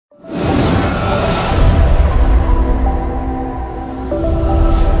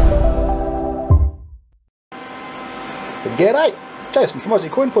G'day, Jason from Aussie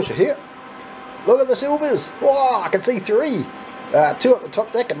Coin Pusher here. Look at the silvers. Wow, I can see 3. 2 at the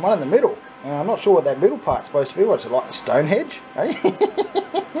top deck and 1 in the middle. I'm not sure what that middle part's supposed to be. What's it, like the Stonehenge? Eh?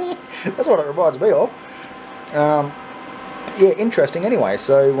 That's what it reminds me of. Yeah, interesting anyway.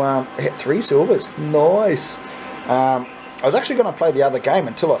 So, hit 3 silvers. Nice. I was actually going to play the other game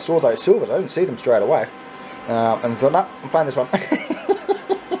until I saw those silvers. I didn't see them straight away. And thought, no, I'm playing this one.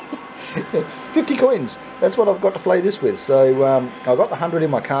 50 coins. That's what I've got to play this with. So, I've got the 100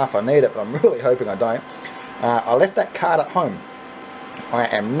 in my car if I need it, but I'm really hoping I don't. I left that card at home. I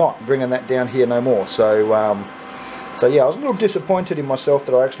am not bringing that down here no more. So, so yeah, I was a little disappointed in myself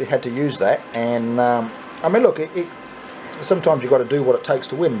that I actually had to use that. And I mean, look, sometimes you've got to do what it takes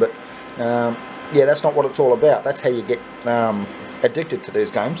to win, but yeah, that's not what it's all about. That's how you get addicted to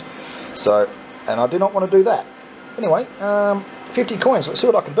these games. So, and I do not want to do that. Anyway, 50 coins. Let's see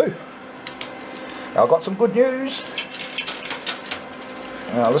what I can do. Now, I've got some good news.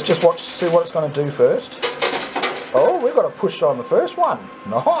 Let's just see what it's going to do first. Oh, we've got a push on the first one.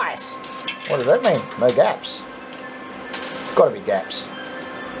 Nice. What does that mean? No gaps. It's got to be gaps.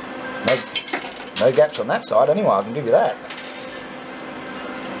 No gaps on that side anyway, I can give you that.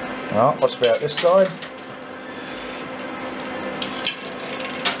 Alright, what's about this side?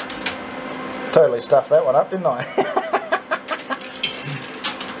 Totally stuffed that one up, didn't I?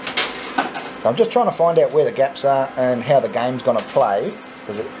 I'm just trying to find out where the gaps are and how the game's going to play,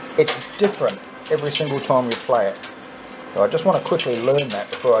 because it's different every single time you play it. So I just want to quickly learn that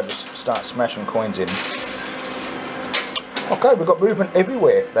before I just start smashing coins in. Okay, we've got movement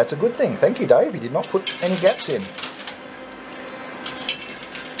everywhere. That's a good thing. Thank you, Dave. You did not put any gaps in.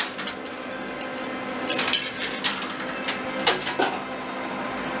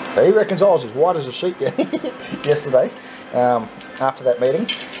 He reckons I was as white as a sheep yesterday after that meeting.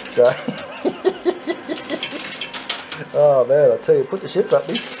 So, oh man, I tell you, put the shits up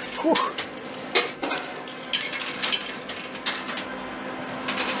me. Whew.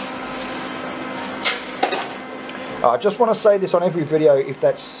 I just want to say this on every video, if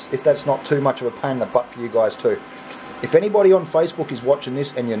that's not too much of a pain in the butt for you guys too. If anybody on Facebook is watching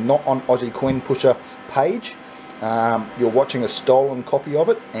this and you're not on Aussie Coin Pusher page, you're watching a stolen copy of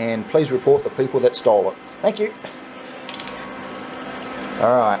it, and please report the people that stole it. Thank you.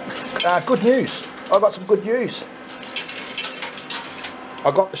 Alright, good news. I got some good news.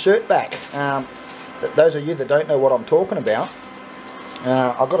 I got the shirt back. Those of you that don't know what I'm talking about,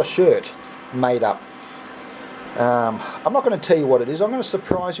 I got a shirt made up. I'm not going to tell you what it is. I'm going to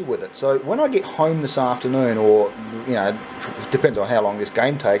surprise you with it. So when I get home this afternoon, or you know, depends on how long this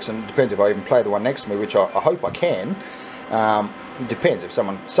game takes, and depends if I even play the one next to me, which I hope I can. It depends if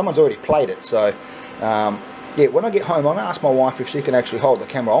someone's already played it. So yeah, when I get home, I'm going to ask my wife if she can actually hold the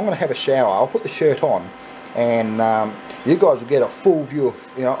camera. I'm going to have a shower. I'll put the shirt on, and you guys will get a full view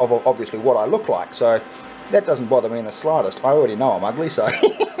of, you know, of obviously what I look like. So that doesn't bother me in the slightest. I already know I'm ugly, so.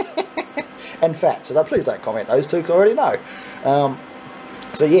 And fat, so please don't comment those two, because I already know.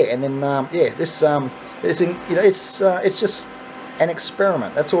 So yeah, and then yeah, this thing, you know, it's just an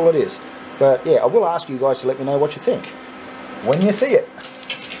experiment. That's all it is. But yeah, I will ask you guys to let me know what you think when you see it.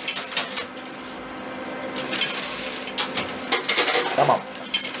 Come on,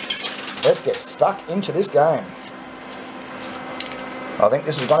 let's get stuck into this game. I think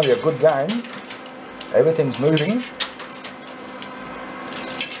this is going to be a good game. Everything's moving.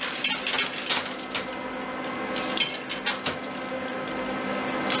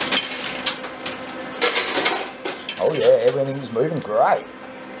 Oh yeah, everything's moving great.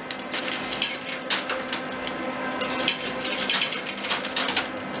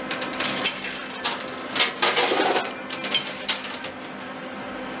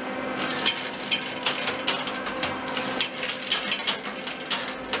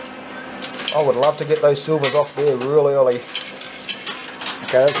 I would love to get those silvers off there really early.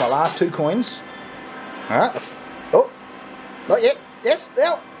 Okay, that's my last 2 coins. Alright. Oh, not yet. Yes,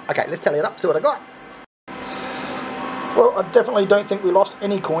 now. Okay, let's tally it up, see what I got. Well, I definitely don't think we lost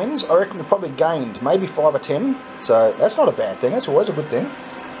any coins. I reckon we probably gained maybe 5 or 10. So that's not a bad thing. That's always a good thing.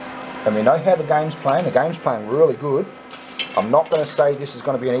 And we know how the game's playing. The game's playing really good. I'm not going to say this is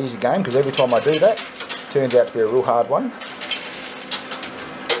going to be an easy game, because every time I do that, it turns out to be a real hard one.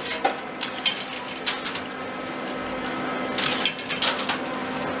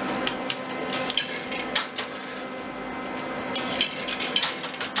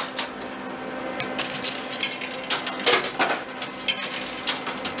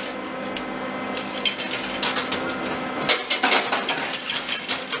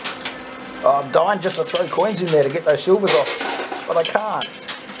 I'm dying just to throw coins in there to get those silvers off, but I can't.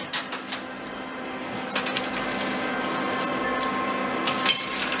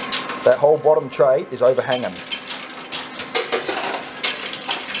 That whole bottom tray is overhanging.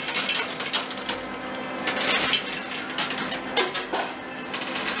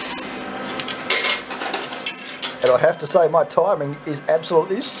 And I have to say, my timing is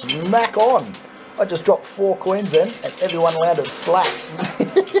absolutely smack on. I just dropped 4 coins in and everyone landed flat.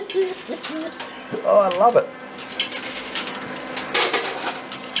 Oh, I love it.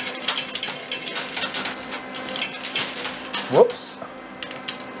 Whoops.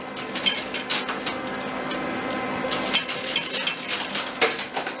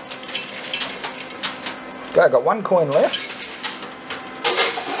 Okay, I've got 1 coin left.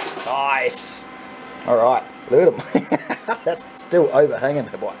 Nice. Alright, look at them. That's still overhanging.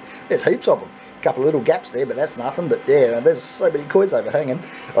 There's heaps of them. A couple of little gaps there, but that's nothing. But yeah, there's so many coins overhanging.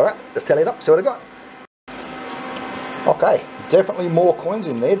 Alright, let's tally it up, see what I got. Okay, definitely more coins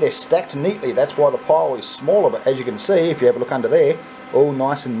in there. They're stacked neatly. That's why the pile is smaller. But as you can see, if you have a look under there, all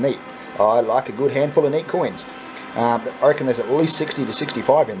nice and neat. I like a good handful of neat coins. I reckon there's at least 60 to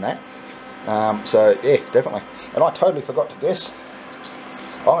 65 in that. So yeah, definitely. And I totally forgot to guess.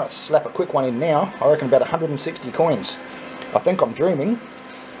 I'm going to slap a quick one in now. I reckon about 160 coins. I think I'm dreaming,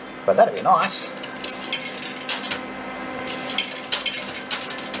 but that'd be nice.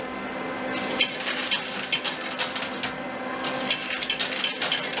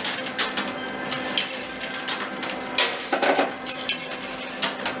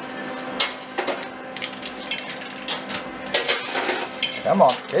 Come on,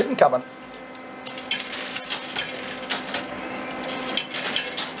 keep them coming.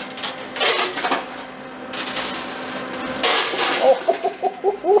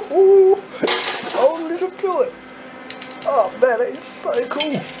 Oh, listen to it. Oh man, that is so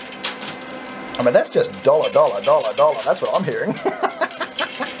cool. I mean, that's just dollar. That's what I'm hearing.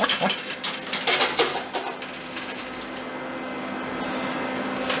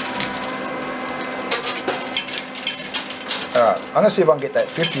 Alright, I'm going to see if I can get that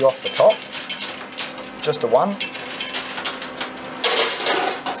 50 off the top. Just a 1.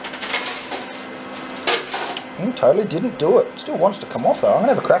 Totally didn't do it. Still wants to come off though. I'm going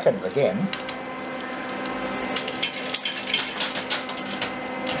to have a crack at it again.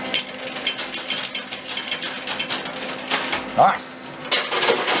 Nice.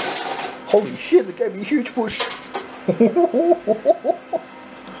 Holy shit, that gave me a huge push.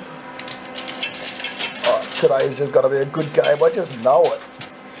 Oh, today's just got to be a good game. I just know it.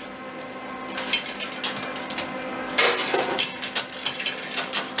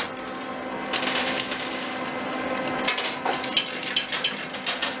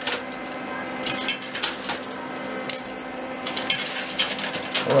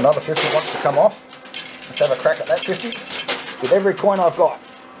 Oh, another 50 wants to come off. Let's have a crack at that 50 with every coin I've got.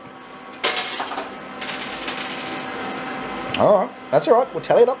 Alright, that's alright. We'll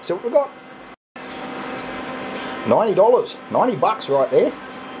tally it up, see what we've got. $90. 90 bucks right there.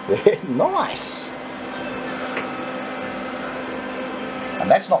 Nice. And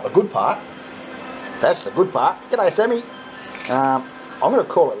that's not the good part. That's the good part. G'day, Sammy. I'm going to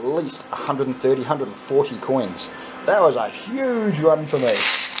call at least 130, 140 coins. That was a huge run for me.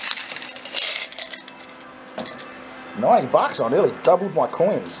 90 bucks, I nearly doubled my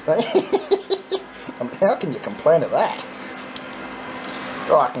coins. I mean, how can you complain at that?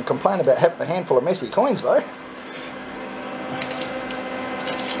 Oh, I can complain about having a handful of messy coins though.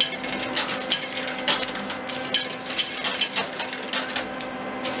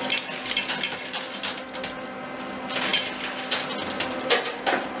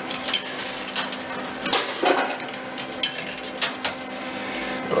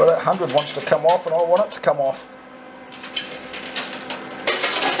 Well, that 100 wants to come off and I want it to come off.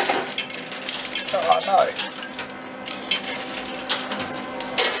 Oh no.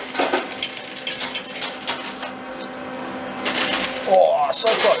 Oh, so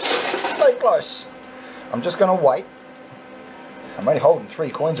close. So close. I'm just going to wait. I'm only holding 3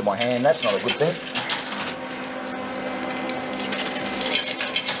 coins in my hand. That's not a good thing.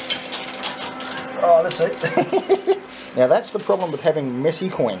 Oh, that's it. Now that's the problem with having messy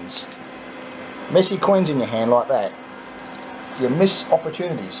coins. Messy coins in your hand like that. You miss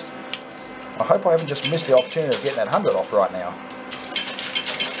opportunities. I hope I haven't just missed the opportunity of getting that 100 off right now.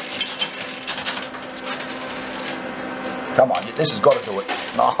 Come on, this has got to do it.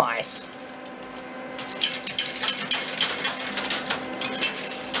 Nice.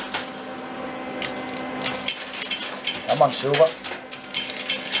 Come on, silver.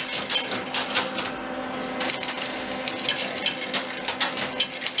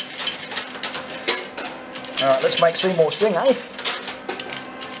 Alright, let's make Seymour sing, eh?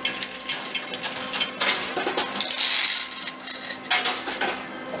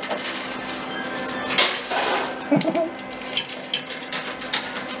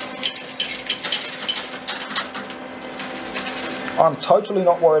 I'm totally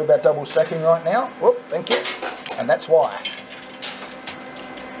not worried about double stacking right now. Whoop, thank you. And that's why.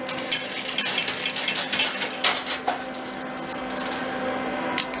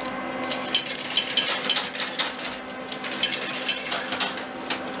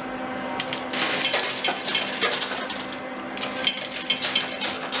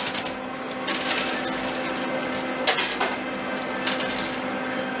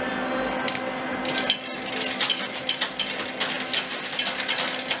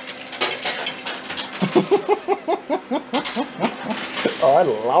 Oh, I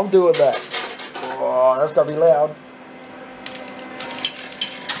love doing that. Oh, that's gonna be loud.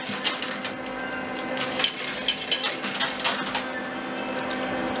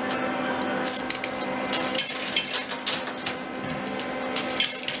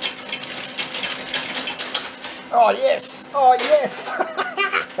 Oh yes! Oh yes!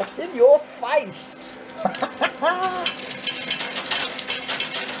 In your face!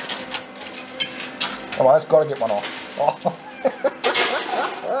 Oh, that's got to get one off. Oh.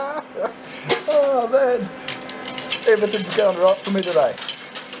 Oh man, everything's going right for me today.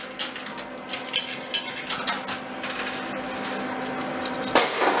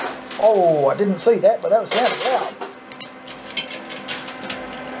 Oh, I didn't see that, but that sounded loud.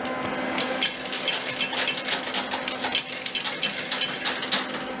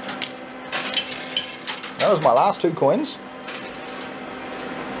 That was my last 2 coins.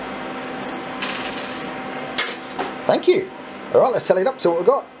 Thank you. Alright, let's tally it up, see what we've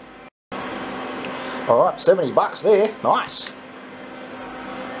got. Alright, 70 bucks there. Nice.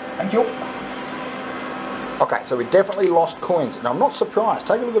 Thank you. Okay, so we definitely lost coins, and I'm not surprised.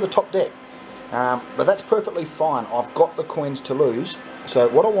 Take a look at the top deck. But that's perfectly fine. I've got the coins to lose. So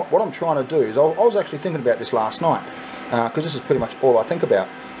what I'm trying to do is, I was actually thinking about this last night, because this is pretty much all I think about.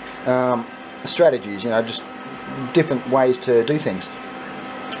 Strategies, you know, just different ways to do things.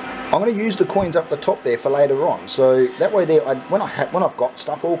 I'm going to use the coins up the top there for later on, so that way there, when I've got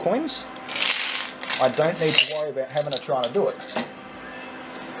stuff all coins, I don't need to worry about having to try to do it.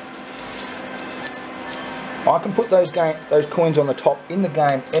 I can put those coins on the top in the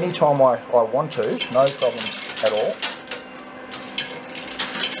game anytime I want to, no problems at all.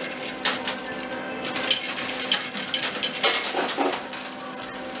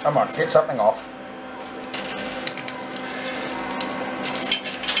 Come on, get something off.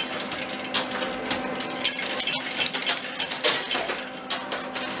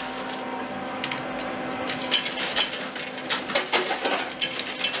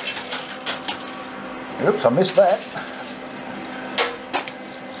 Oops, I missed that.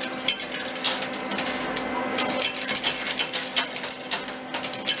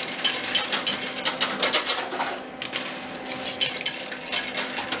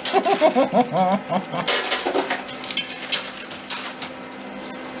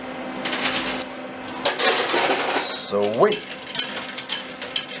 Sweet.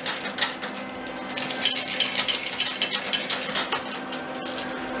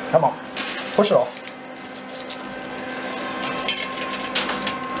 Come on, push it off.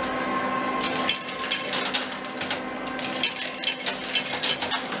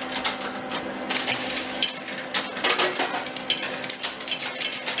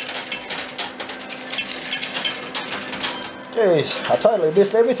 Jeez, I totally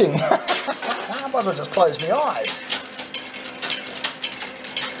missed everything. I might as well just close my eyes.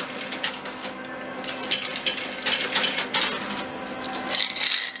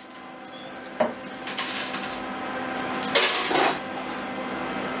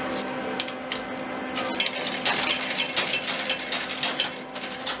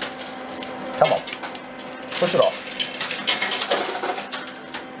 Come on, push it off.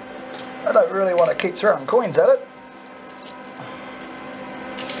 I don't really want to keep throwing coins at it.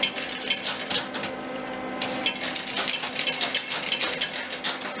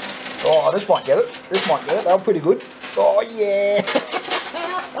 Oh, this might get it. This might get it. They were pretty good. Oh, yeah.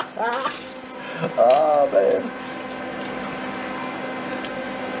 Oh, man.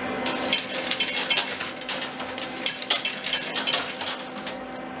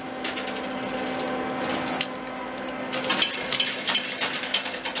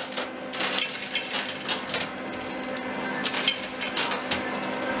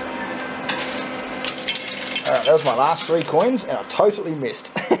 Alright, that was my last 3 coins, and I totally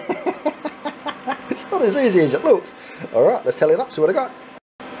missed. It's not as easy as it looks. Alright, let's tally it up, see what I got.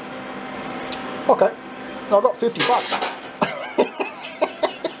 Okay, I got 50 bucks.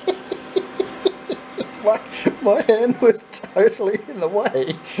 my hand was totally in the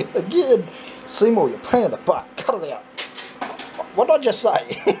way. Again, Seymour, you're a pain in the butt. Cut it out. What did I just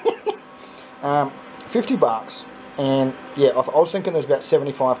say? 50 bucks, And yeah, I was thinking there's about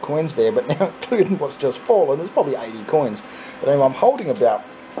 75 coins there, but now including what's just fallen, there's probably 80 coins. But anyway, I'm holding about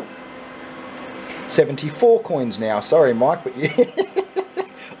 74 coins now. Sorry, Mike, but yeah,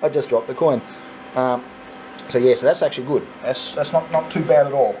 I just dropped the coin. So yeah, so that's actually good. That's not too bad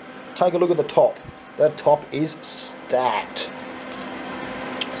at all. Take a look at the top. That top is stacked.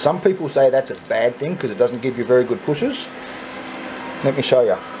 Some people say that's a bad thing because it doesn't give you very good pushes. Let me show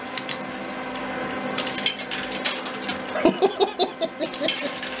you.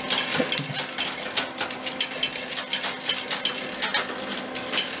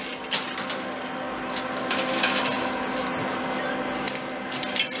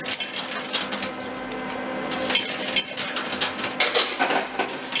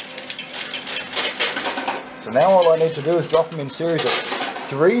 So now all I need to do is drop them in series of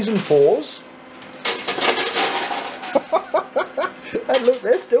 3s and 4s. And look,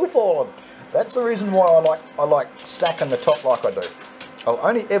 they're still falling. That's the reason why I like stacking the top like I do. I'll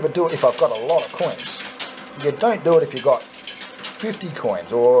only ever do it if I've got a lot of coins. You don't do it if you've got 50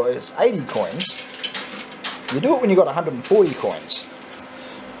 coins or it's 80 coins. You do it when you've got 140 coins.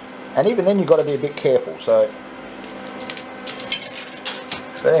 And even then you've got to be a bit careful. So,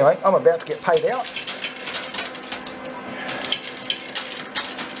 but anyway, I'm about to get paid out.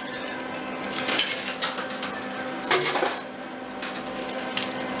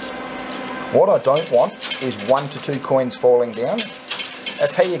 What I don't want is 1 to 2 coins falling down.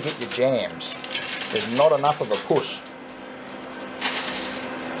 That's how you get your jams. There's not enough of a push.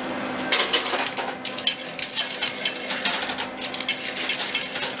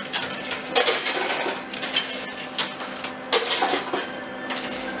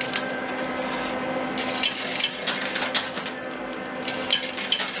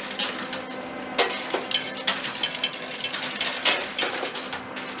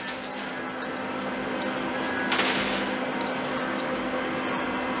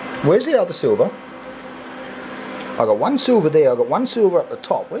 Where's the other silver? I got 1 silver there, I got 1 silver at the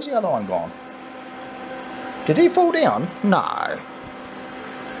top. Where's the other one gone? Did he fall down? No.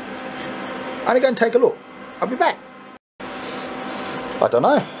 Only go and take a look. I'll be back. I don't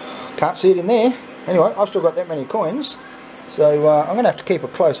know. Can't see it in there. Anyway, I've still got that many coins. So I'm going to have to keep a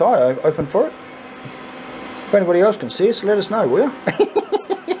close eye open for it. If anybody else can see us, let us know, will you?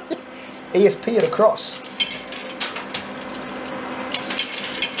 ESP it across.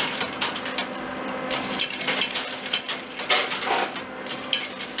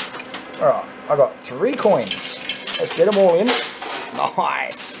 Alright, I got 3 coins. Let's get them all in.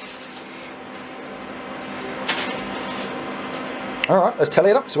 Nice. Alright, let's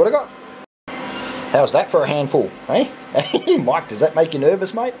tally it up, see what I got. How's that for a handful, eh? Mike, does that make you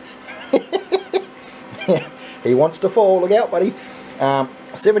nervous, mate? He wants to fall, look out, buddy.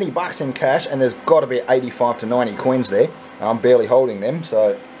 70 bucks in cash, and there's got to be 85 to 90 coins there. I'm barely holding them,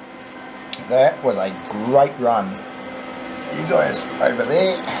 so that was a great run. You guys over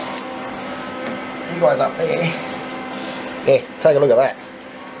there. You guys up there. Yeah, take a look at that.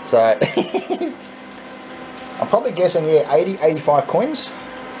 So, I'm probably guessing, yeah, 80, 85 coins.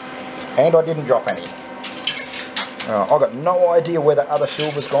 And I didn't drop any. I've got no idea where the other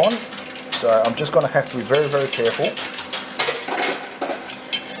silver's gone. So, I'm just going to have to be very, very careful.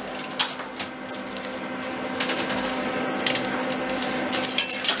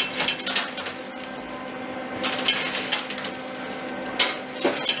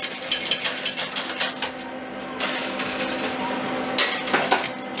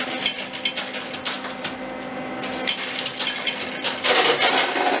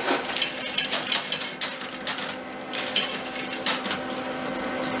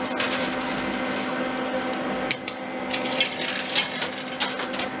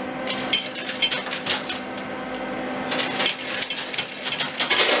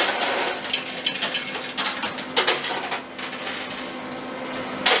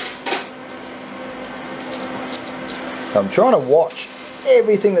 I'm trying to watch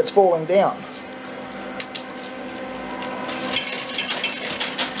everything that's falling down.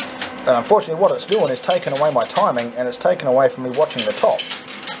 And unfortunately what it's doing is taking away my timing, and it's taken away from me watching the top.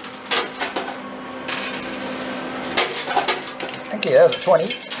 Okay, that was a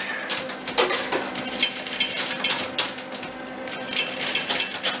 20.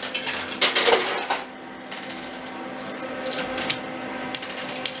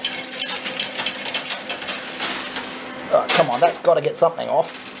 Oh, come on, that's got to get something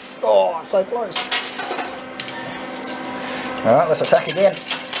off. Oh, so close. Alright, let's attack again.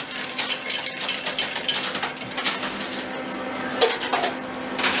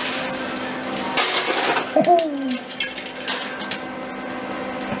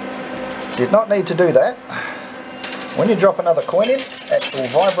 Did not need to do that. When you drop another coin in, it will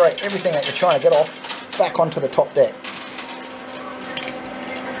vibrate everything that you're trying to get off back onto the top deck.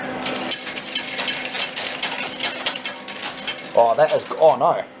 Oh, that is, oh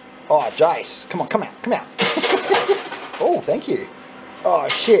no. Oh, Jace, come on, come out, come out. Oh, thank you. Oh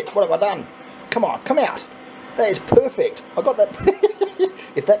shit, what have I done? Come on, come out. That is perfect. I got that.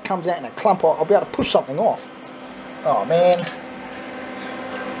 If that comes out in a clump, I'll be able to push something off. Oh man.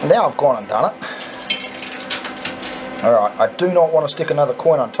 Now I've gone and done it. Alright, I do not want to stick another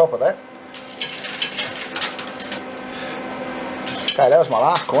coin on top of that. Okay, that was my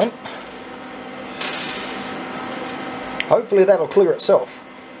last coin. Hopefully that'll clear itself.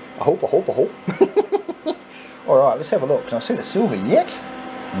 I hope, I hope, I hope. Alright, let's have a look. Can I see the silver yet?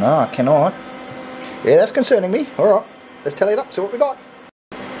 No, I cannot. Yeah, that's concerning me. Alright, let's tally it up, see what we got.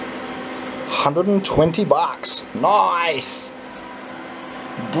 120 bucks. Nice!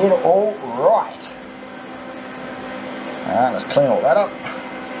 Did all right. Alright, let's clean all that up.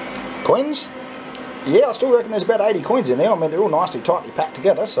 Coins? Yeah, I still reckon there's about 80 coins in there. I mean, they're all nicely tightly packed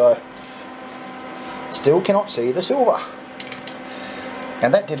together, so... Still cannot see the silver.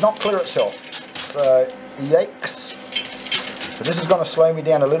 And that did not clear itself. So, yikes. So this is going to slow me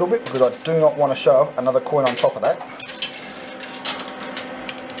down a little bit because I do not want to shove another coin on top of that.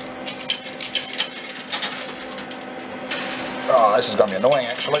 Oh, this is going to be annoying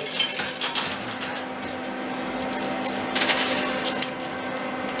actually.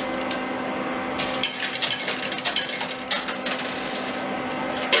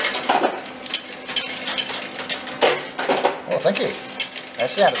 Oh, thank you. That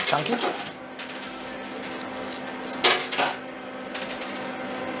sounded chunky.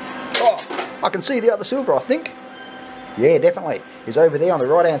 Oh, I can see the other silver, I think. Yeah, definitely. He's over there on the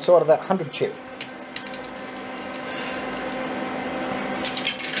right hand side of that 100 chip.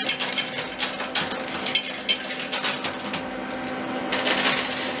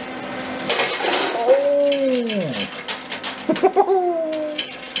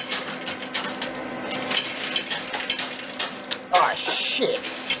 Oh shit,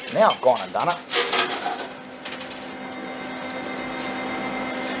 now I've gone and done it.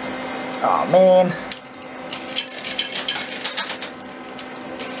 Oh man.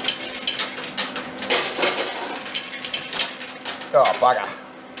 Oh bugger.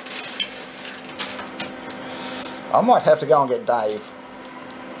 I might have to go and get Dave.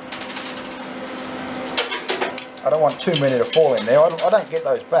 I don't want too many to fall in there. I don't get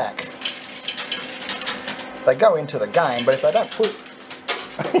those back. They go into the game, but if they don't push...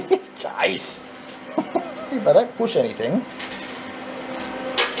 Jeez. If they don't push anything,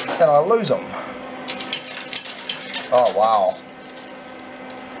 then I lose them. Oh, wow.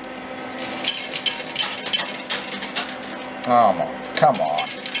 Oh, my, come on.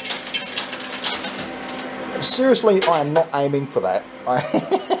 Seriously, I am not aiming for that.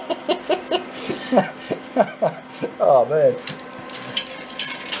 Oh, man.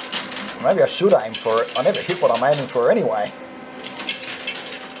 Maybe I should aim for it. I never hit what I'm aiming for anyway.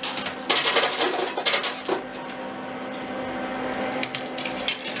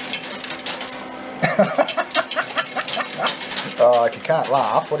 Oh, if you can't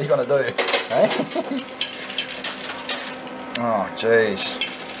laugh, what are you going to do? Eh? Oh, jeez.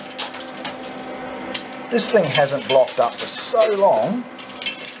 This thing hasn't blocked up for so long.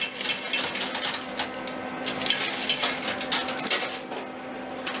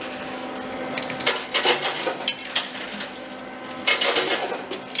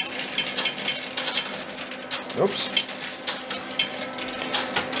 Oops.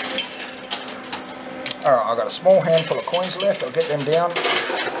 Alright, I've got a small handful of coins left. I'll get them down.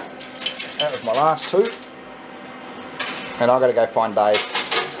 That was my last two. And I've got to go find Dave.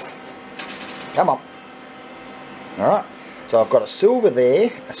 Come on. Alright. So I've got a silver there,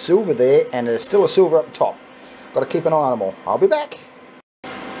 and there's still a silver up the top. Got to keep an eye on them all. I'll be back.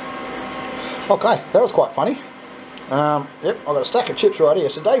 Okay, that was quite funny. Yep, I've got a stack of chips right here.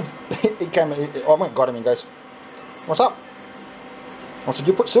 So Dave, he came, I went and got him and goes, "What's up?" I said,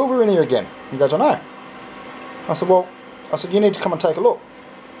 "You put silver in here again?" He goes, "I know." I said, "Well," I said, "you need to come and take a look."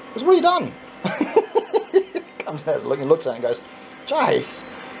 He goes, "What have you done?" Comes out, looks at it and goes, "Jace."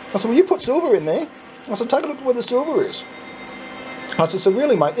 I said, "Well, you put silver in there." I said, "Take a look at where the silver is." I said, "So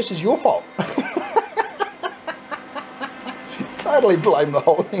really, mate, this is your fault." Totally blame the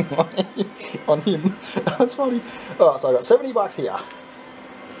whole thing on him. That's funny. Alright, so I got 70 bucks here.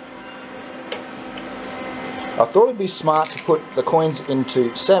 I thought it'd be smart to put the coins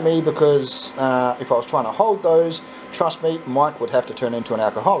into Sammy because if I was trying to hold those, trust me, Mike would have to turn into an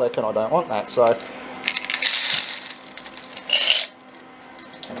alcoholic and I don't want that. So,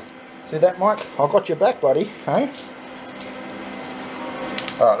 see that, Mike? I got your back, buddy. Hey?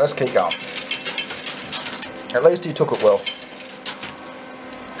 Alright, let's keep going. At least he took it well.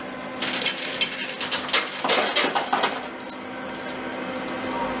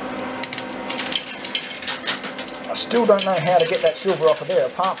 I still don't know how to get that silver off of there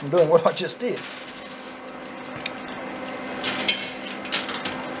apart from doing what I just did.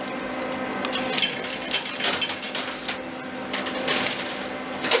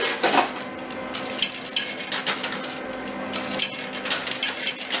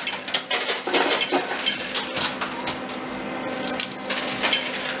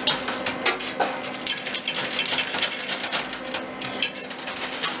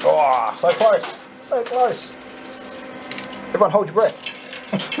 Oh, so close, so close. Everyone hold your breath.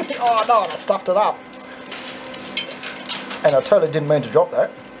 Oh no, I stuffed it up. And I totally didn't mean to drop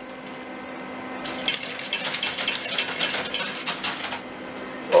that.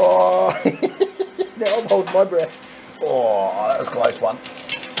 Oh, now I'm holding my breath. Oh, that was a close one.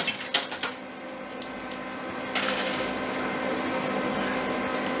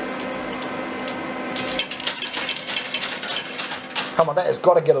 Come on, that has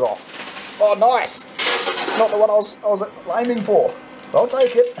got to get it off. Oh, nice. Not the one I was aiming for. I'll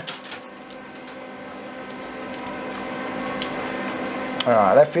take it.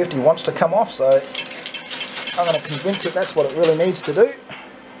 Alright, that 50 wants to come off, so I'm going to convince it that's what it really needs to do.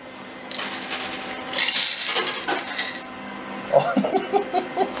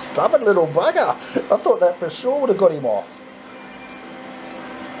 Oh, stubborn little bugger. I thought that for sure would have got him off.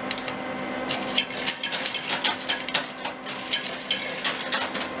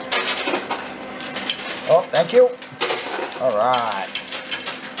 Oh, thank you. Alright.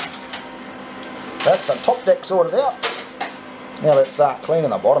 That's the top deck sorted out. Now let's start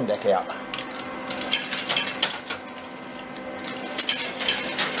cleaning the bottom deck out.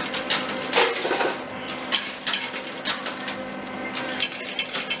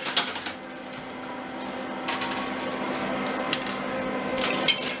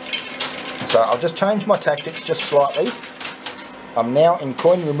 So I'll just change my tactics just slightly. I'm now in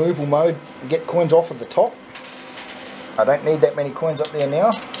coin removal mode to get coins off of the top. I don't need that many coins up there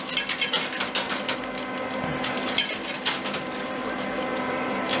now.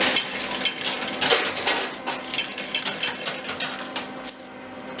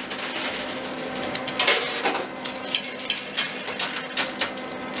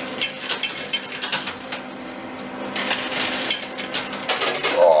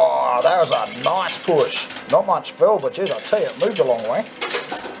 Oh, that was a nice push. Not much fell, but geez, I tell you, it moved a long way.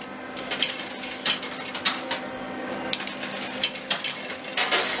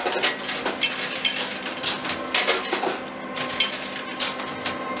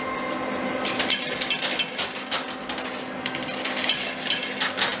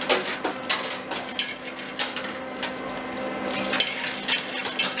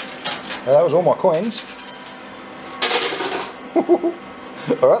 Now, that was all my coins.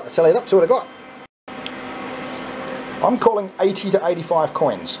 Alright, let's tally it up, see what I got. I'm calling 80 to 85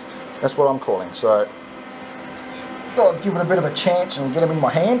 coins. That's what I'm calling. So I'll give it a bit of a chance and get them in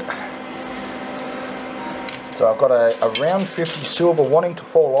my hand. So I've got a round 50 silver wanting to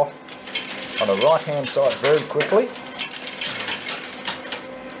fall off on the right hand side very quickly.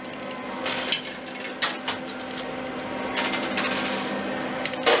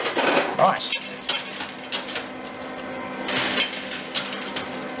 Nice.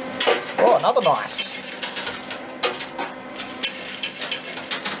 Oh, another nice.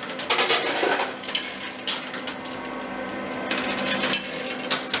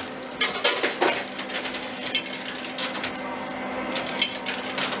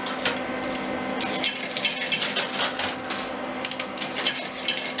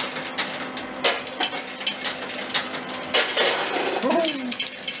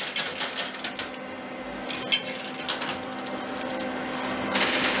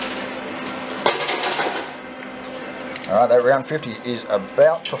 Alright, that round 50 is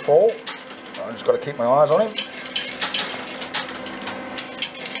about to fall. I've just got to keep my eyes on him.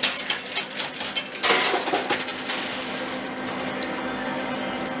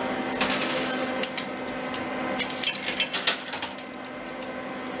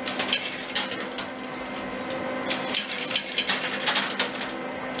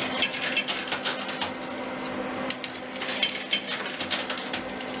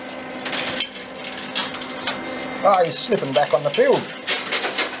 Oh, he's slipping back on the field.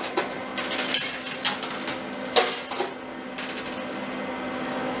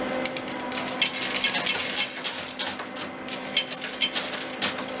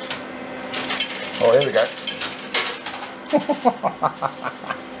 Oh, here we go.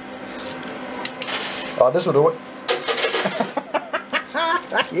 Oh, this will do it.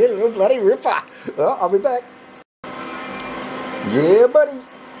 You little bloody ripper. Well, I'll be back. Yeah, buddy.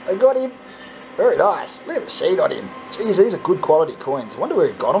 I got him. Very nice. Look at the sheet on him. Jeez, these are good quality coins. I wonder where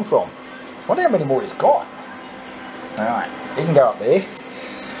he got them from. I wonder how many more he's got. Alright, he can go up there.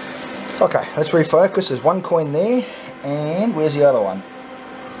 Okay, let's refocus. There's one coin there. And where's the other one?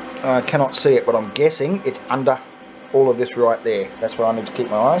 I cannot see it, but I'm guessing it's under all of this right there. That's where I need to keep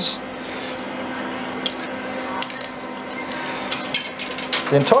my eyes.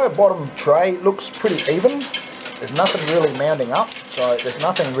 The entire bottom tray looks pretty even. There's nothing really mounding up, so there's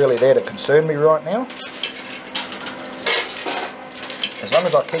nothing really there to concern me right now. As long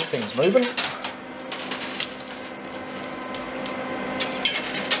as I keep things moving.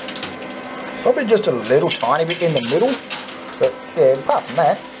 Probably just a little tiny bit in the middle, but yeah, apart from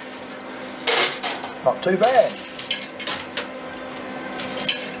that, not too bad.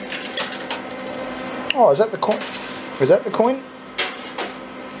 Oh, is that the coin? Is that the coin?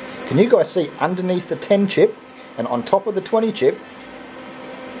 Can you guys see underneath the 10 chip and on top of the 20 chip?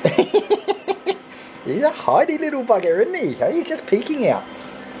 He's a hidey little bugger, isn't he? He's just peeking out.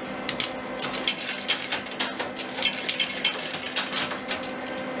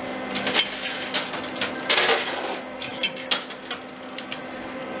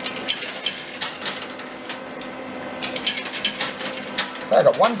 I've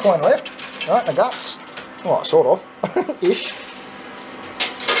got one coin left. Right, the guts. Oh, sort of. Ish.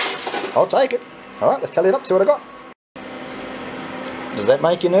 I'll take it. Alright, let's tally it up, see what I got. Does that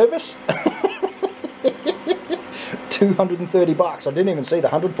make you nervous? 230 bucks. I didn't even see the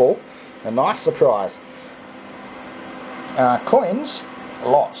 100 fall. A nice surprise. Coins,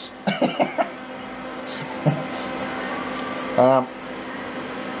 lots.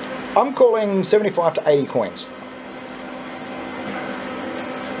 I'm calling 75 to 80 coins.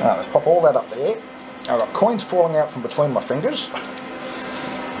 Let's pop all that up there. I've got coins falling out from between my fingers.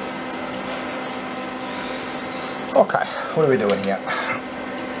 Okay, what are we doing here?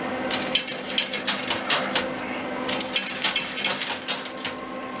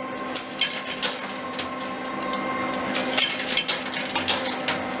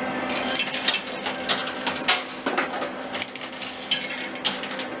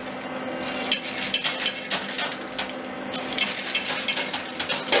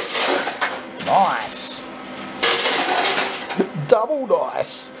 Nice. Double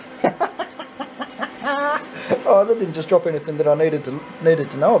dice. Oh, that didn't just drop anything that I needed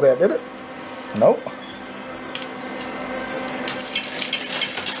to know about, did it? Nope.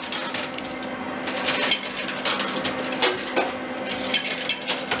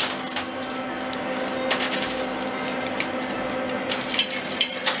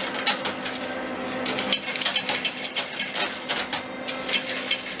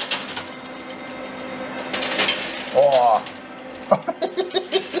 Oh.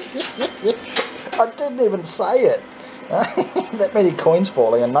 I didn't even say it. That many coins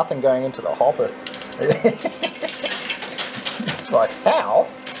falling and nothing going into the hopper. It's like, how?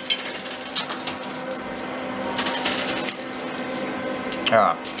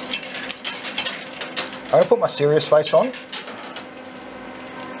 Alright. I'm going to put my serious face on.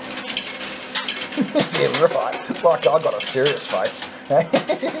 Yeah, right. Like I got a serious face.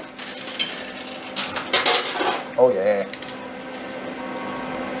 Oh yeah.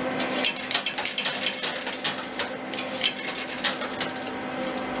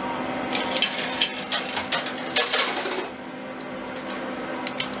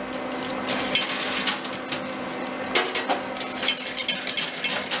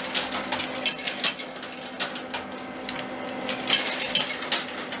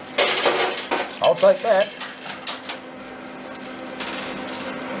 I'll take that.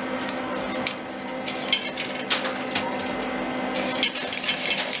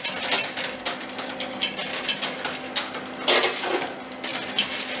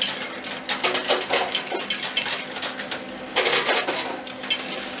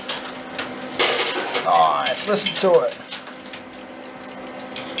 Nice, listen to it.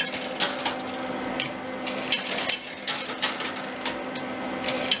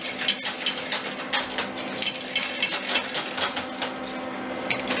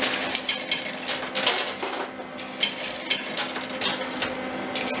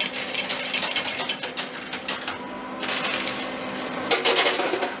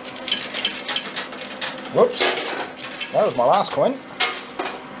 Whoops, that was my last coin.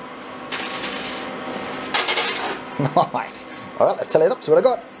 Nice. Alright, let's tally it up, see what I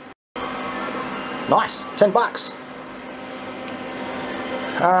got. Nice, 10 bucks.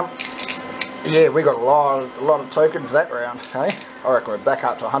 Yeah, we got a lot of tokens that round, hey? I reckon we're back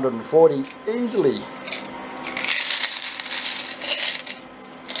up to 140 easily.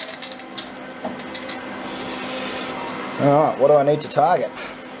 Alright, what do I need to target?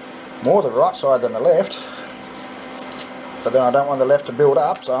 More the right side than the left. But then I don't want the left to build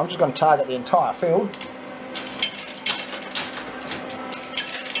up, so I'm just going to target the entire field.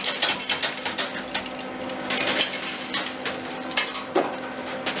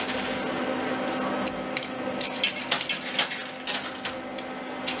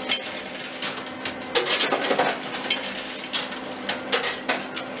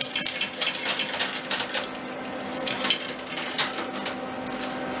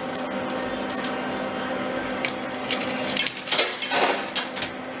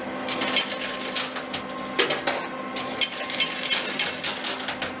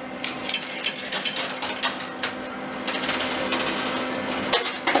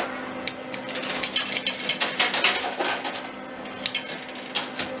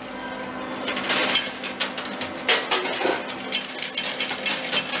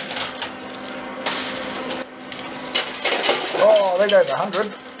 Oh, there goes 100.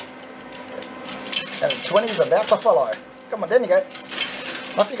 And 20 is about to follow. Come on, down you go.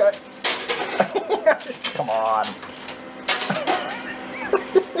 Off you go. Come on.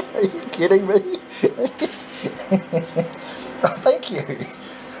 Are you kidding me? Oh, thank you.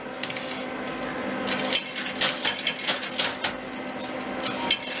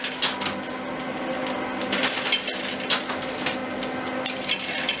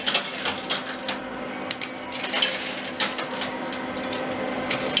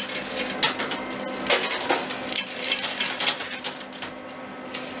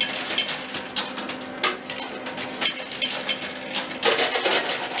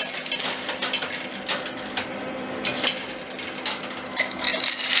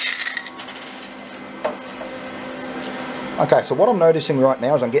 Okay, so what I'm noticing right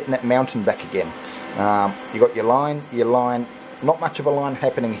now is I'm getting that mountain back again. You got your line, not much of a line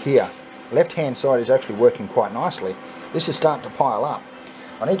happening here. Left hand side is actually working quite nicely. This is starting to pile up.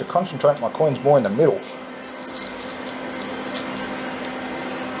 I need to concentrate my coins more in the middle.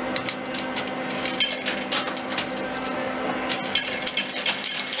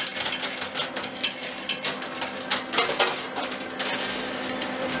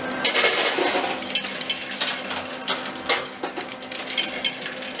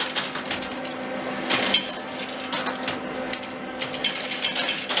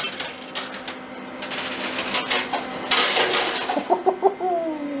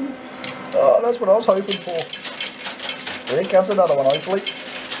 Oh, that's what I was hoping for. Here comes another one, hopefully.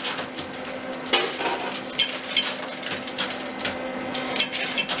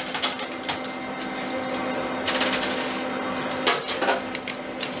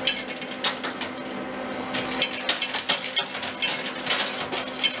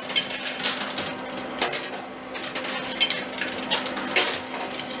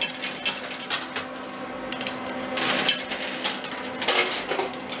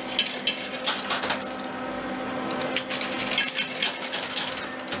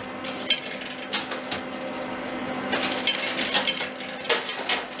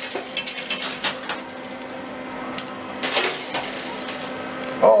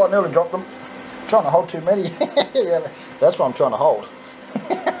 Oh, I nearly dropped them. Trying to hold too many. Yeah, that's what I'm trying to hold.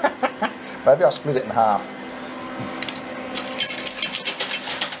 Maybe I'll split it in half.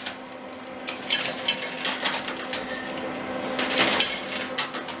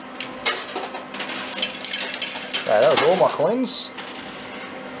 Okay, that was all my coins.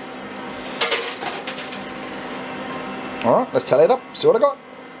 Alright, let's tally it up. See what I got.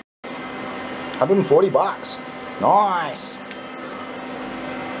 140 bucks. Nice.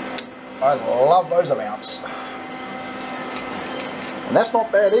 I love those amounts. And that's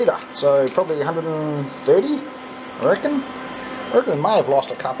not bad either. So probably 130, I reckon. I reckon we may have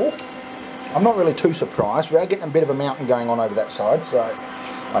lost a couple. I'm not really too surprised. We are getting a bit of a mountain going on over that side, so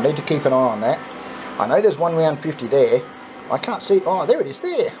I need to keep an eye on that. I know there's one round 50 there. I can't see. Oh, there it is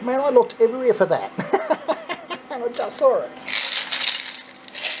there. Man, I looked everywhere for that. And I just saw it.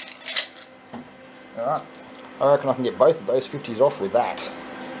 Alright. I reckon I can get both of those 50s off with that.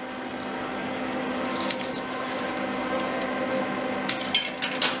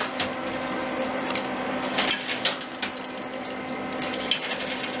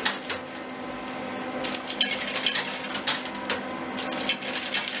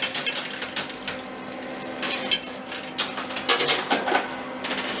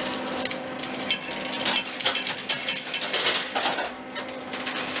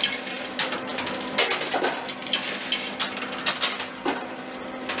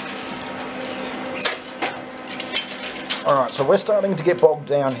 Alright, so we're starting to get bogged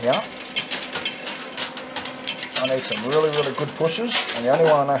down here. I need some really, really good pushes, and the only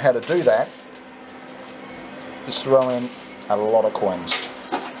way I know how to do that is throw in a lot of coins.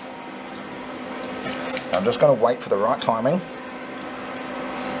 I'm just going to wait for the right timing.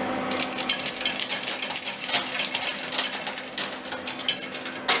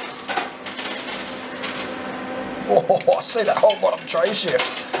 Oh, I see that whole bottom tray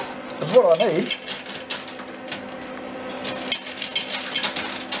shift. That's what I need.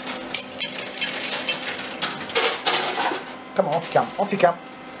 Come on, off you come, off you come.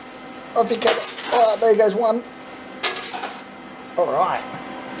 Off you come. Oh, there goes one. Alright.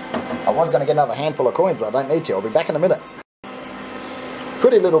 I was going to get another handful of coins, but I don't need to. I'll be back in a minute.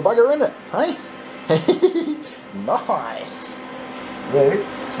 Pretty little bugger, isn't it? Hey? Nice. You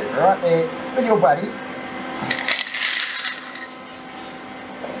sit right there with your buddy.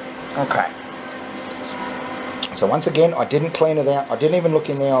 Okay. So once again, I didn't clean it out. I didn't even look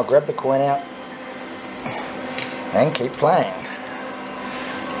in there. I grabbed the coin out and keep playing.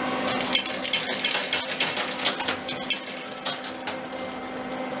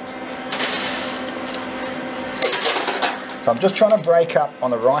 So I'm just trying to break up on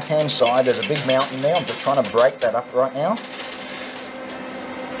the right hand side. There's a big mountain there. I'm just trying to break that up right now.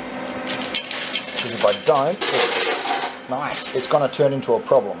 Because if I don't, nice, it's going to turn into a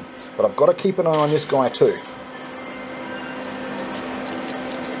problem. But I've got to keep an eye on this guy too.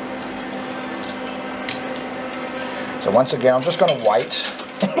 So once again, I'm just going to wait.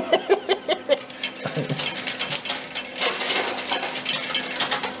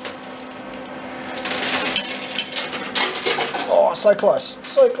 Oh, so close,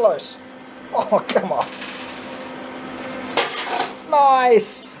 so close. Oh, come on.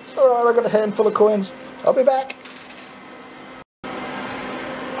 Nice. Alright, I've got a handful of coins. I'll be back.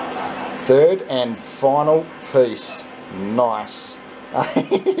 Third and final piece. Nice.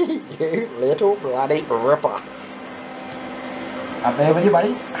 You little bloody ripper. Up there with you,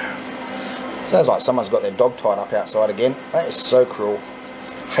 buddies. Sounds like someone's got their dog tied up outside again. That is so cruel.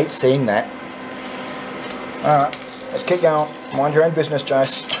 Hate seeing that. Alright, let's keep going. Mind your own business,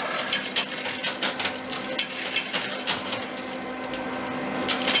 Jace.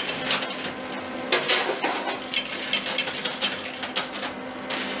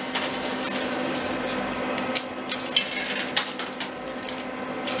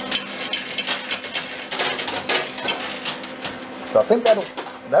 So I think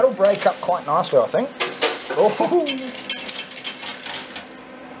that'll break up quite nicely, I think. Oh.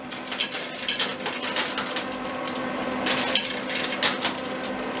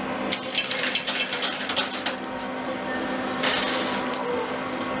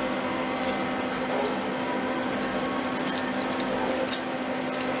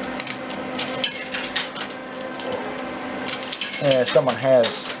 Yeah, someone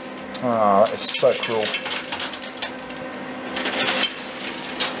has. Oh, that is so cruel.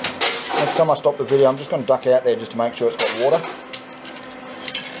 Next time I stop the video, I'm just going to duck out there just to make sure it's got water.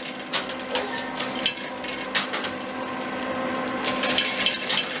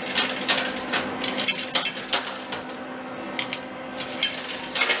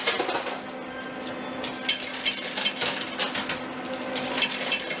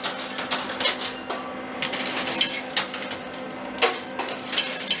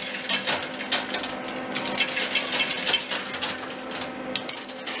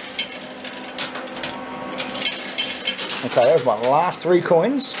 Okay, there's my last 3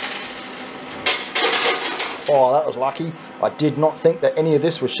 coins. Oh, that was lucky. I did not think that any of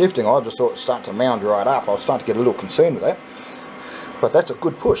this was shifting. I just thought it was starting to mound right up. I was starting to get a little concerned with that. But that's a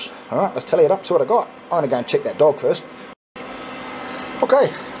good push. Alright, let's tally it up, see what I got. I'm going to go and check that dog first.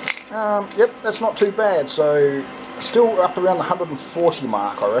 Okay, yep, that's not too bad. So, still up around the 140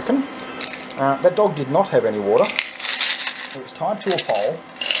 mark, I reckon. That dog did not have any water. It was tied to a pole.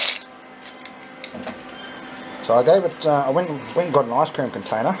 So I gave it, I went and got an ice cream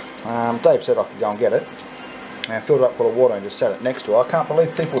container. Dave said I could go and get it. And I filled it up full of water and just set it next to it. I can't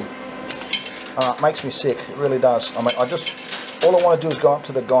believe people, it makes me sick, it really does. I mean, all I want to do is go up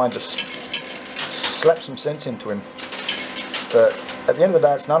to the guy and just slap some sense into him. But at the end of the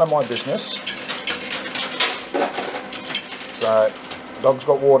day, it's none of my business. So, the dog's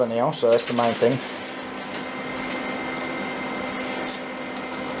got water now, so that's the main thing.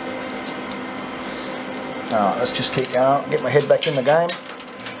 Alright, let's just keep going, get my head back in the game.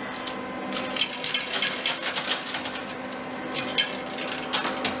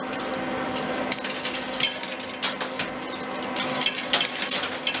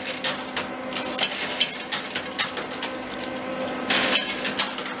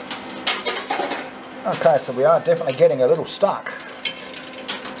 Okay, so we are definitely getting a little stuck.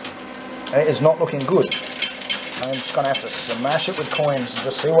 It is not looking good. I'm just going to have to smash it with coins and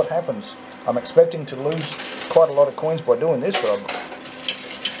just see what happens. I'm expecting to lose quite a lot of coins by doing this, but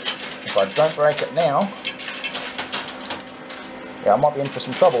if I don't break it now, yeah, I might be in for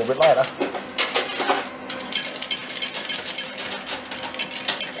some trouble a bit later.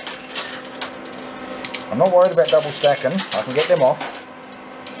 I'm not worried about double stacking, I can get them off.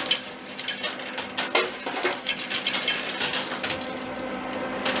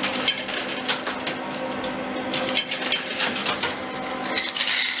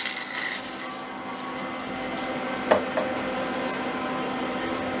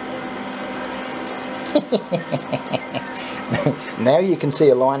 Now you can see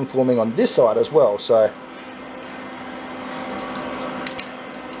a line forming on this side as well, so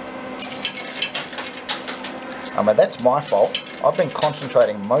I mean, that's my fault. I've been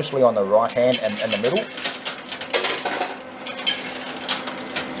concentrating mostly on the right hand and the middle.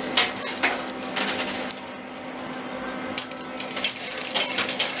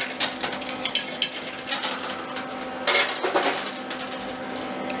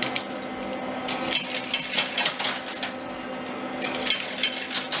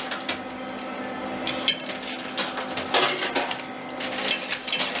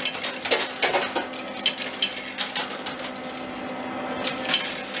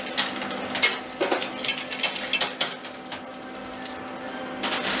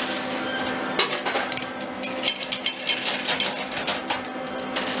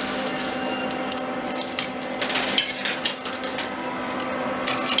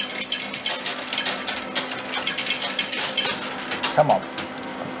 Come on.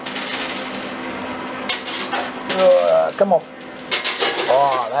 Come on.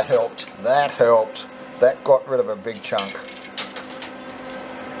 Oh, that helped. That helped. That got rid of a big chunk.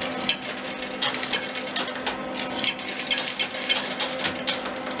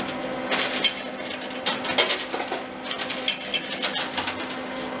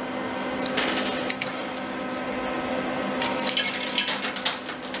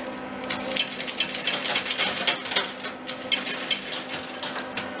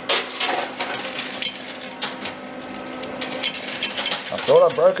 I thought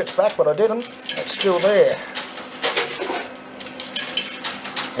I broke its back, but I didn't. It's still there.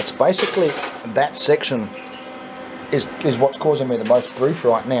 It's basically that section is what's causing me the most grief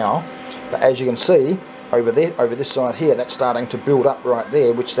right now. But as you can see, over there, over this side here, that's starting to build up right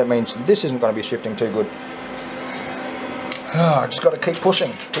there, which that means this isn't going to be shifting too good. I just got to keep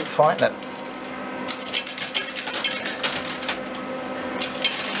pushing, keep fighting it.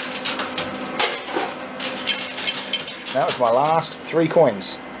 That was my last 3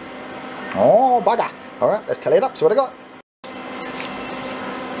 coins. Oh, bugger. Alright, let's tally it up, see what I got.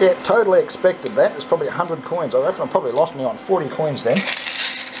 Yeah, totally expected that. It's probably 100 coins. I reckon I probably lost me on 40 coins then.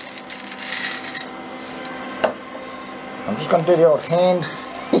 I'm just going to do the old hand.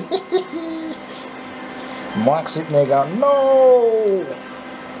 Mike's sitting there going, no!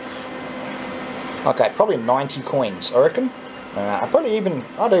 Okay, probably 90 coins, I reckon. I'd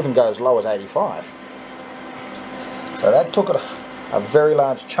even go as low as 85. So that took it a very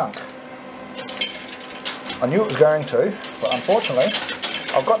large chunk. I knew it was going to, but unfortunately,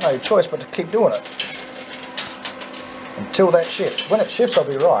 I've got no choice but to keep doing it. Until that shifts. When it shifts, I'll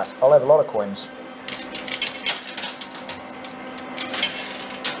be right. I'll have a lot of coins.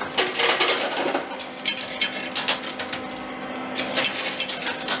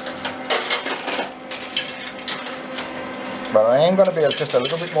 But I am going to be just a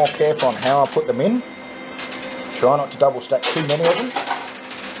little bit more careful on how I put them in. Try not to double stack too many of them.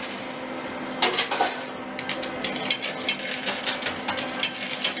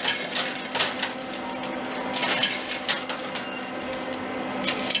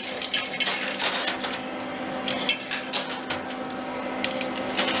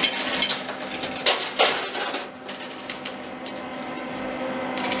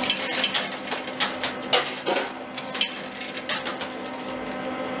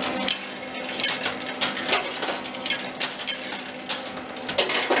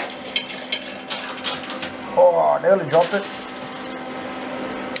 Oh, I nearly dropped it.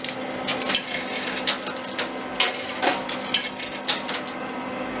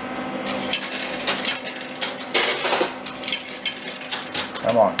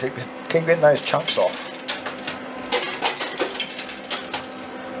 Come on, keep getting those chunks off.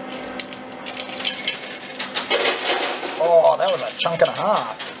 Oh, that was a chunk and a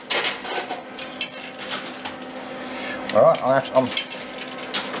half. Alright, I'm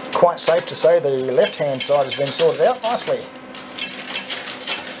quite safe to say the left hand side has been sorted out nicely.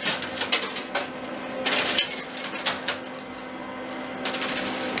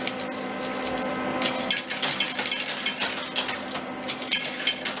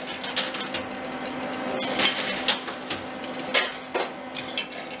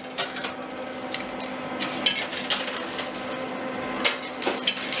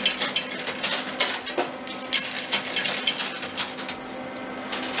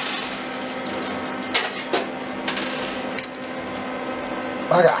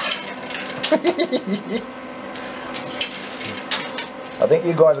 Bugger. I think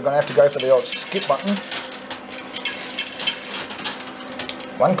you guys are going to have to go for the old skip button.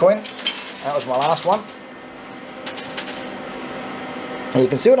 1 coin. That was my last one. And you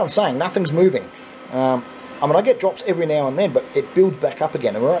can see what I'm saying. Nothing's moving. I mean, I get drops every now and then, but it builds back up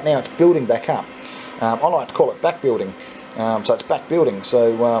again. And right now it's building back up. I like to call it back building. So it's back building.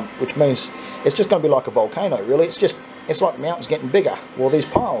 So which means it's just going to be like a volcano, really. It's like the mountain's getting bigger. Well, these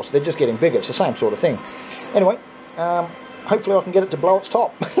piles, they're just getting bigger. It's the same sort of thing. Anyway, hopefully I can get it to blow its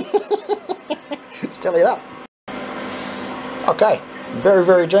top. Just tell you that. Okay, very,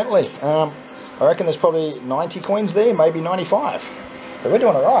 very gently. I reckon there's probably 90 coins there, maybe 95. So we're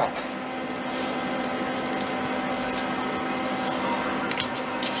doing alright.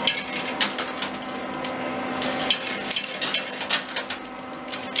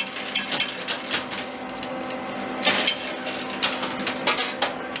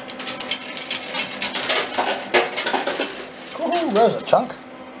 Ooh, there's a chunk.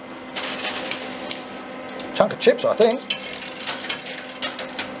 Chunk of chips, I think.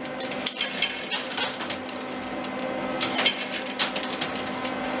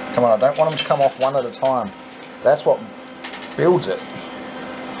 Come on, I don't want them to come off one at a time. That's what builds it.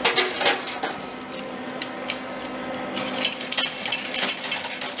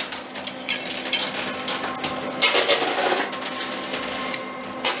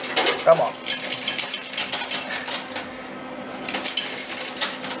 Come on.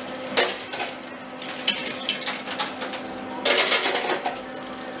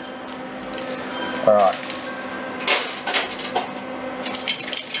 All right.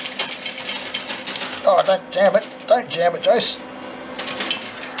 Oh, don't jam it. Don't jam it, Jace.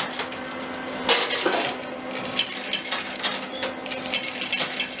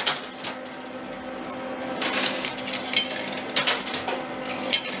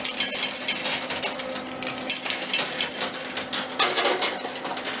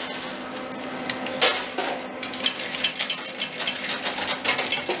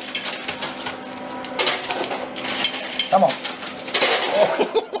 Come on.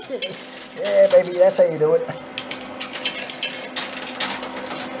 Yeah, baby, that's how you do it.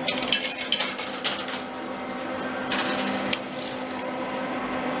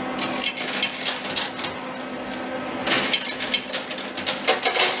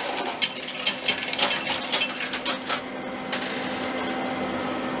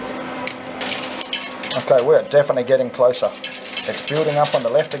 Okay, we're definitely getting closer. It's building up on the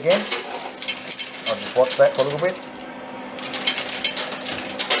left again. I'll just watch that for a little bit.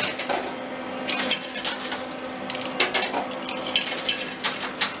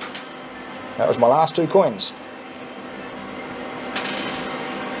 That was my last 2 coins.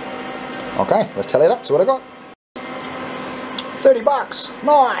 Okay, let's tally it up, see what I got. 30 bucks,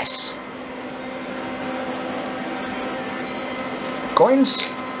 nice. Coins,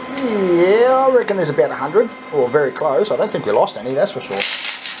 yeah, I reckon there's about 100, or very close. I don't think we lost any, that's for sure.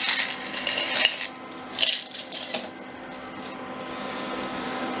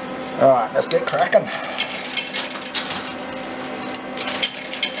 Alright, let's get cracking.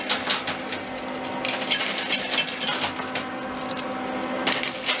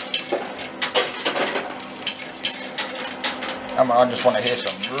 I just want to hear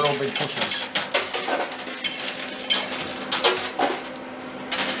some real big pushes.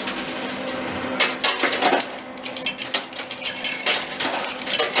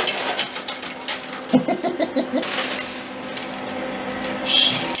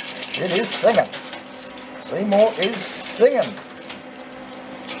 It is singing. Seymour is singing.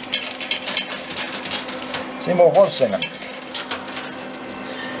 Seymour was singing.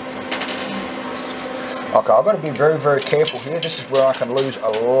 Okay, I've got to be very, very careful here. This is where I can lose a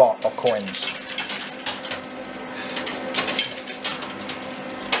lot of coins.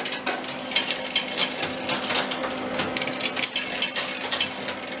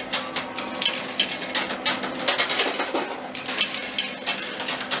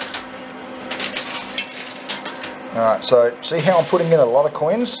 Alright, so see how I'm putting in a lot of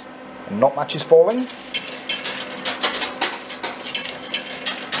coins and not much is falling?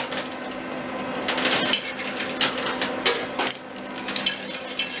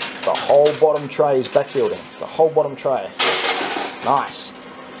 The whole bottom tray is back building. The whole bottom tray. Nice.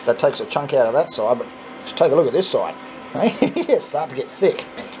 That takes a chunk out of that side, but just take a look at this side. It's starting to get thick.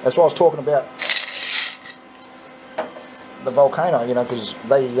 That's why I was talking about the volcano, you know, because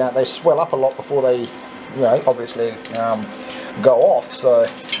they swell up a lot before they, you know, obviously go off. So,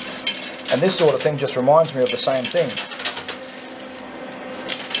 and this sort of thing just reminds me of the same thing.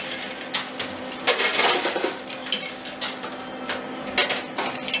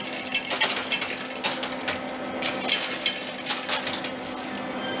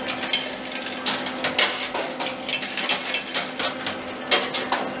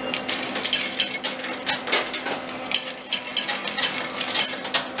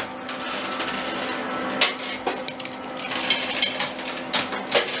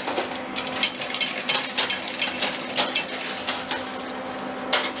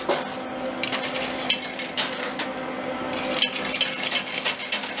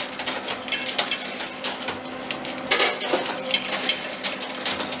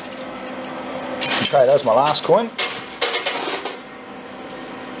 Okay, that was my last coin.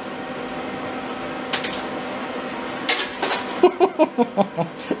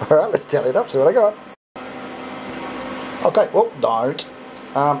 Alright, let's tally it up, see what I got. Okay, well, don't.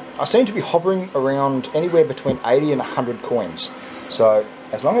 I seem to be hovering around anywhere between 80 and 100 coins. So,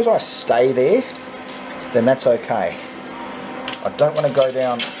 as long as I stay there, then that's okay. I don't want to go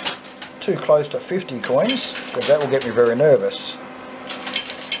down too close to 50 coins, because that will get me very nervous.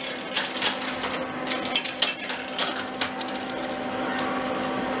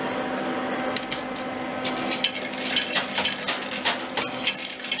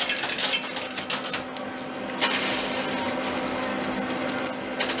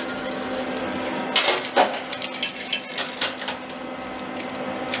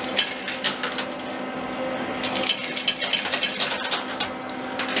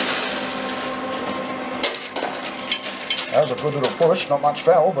 That was a good little push, not much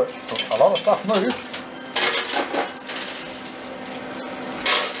fell, but a lot of stuff moved.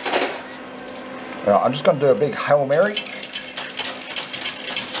 Right, I'm just going to do a big Hail Mary.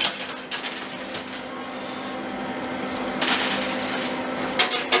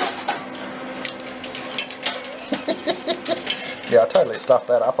 Yeah, I totally stuffed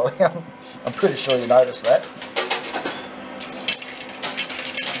that up. I'm pretty sure you noticed that.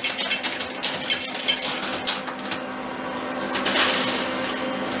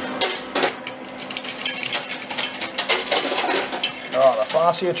 Oh, the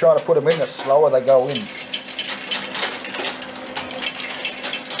faster you try to put them in, the slower they go in.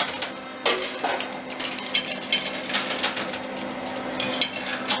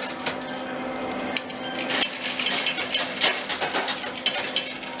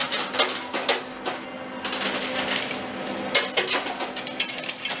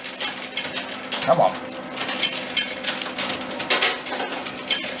 Come on.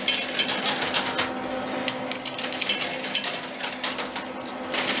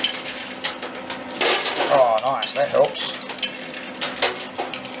 Oh, nice, that helps.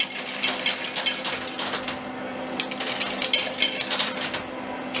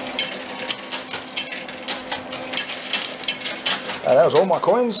 That was all my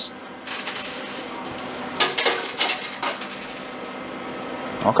coins.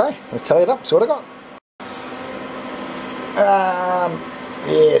 Okay, let's tally it up, see what I got.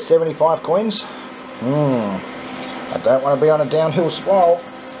 Yeah, 75 coins. I don't want to be on a downhill spiral.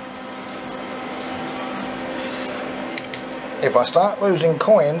 If I start losing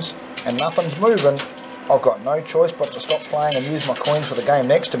coins and nothing's moving, I've got no choice but to stop playing and use my coins for the game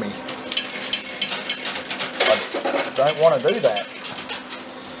next to me. I don't want to do that.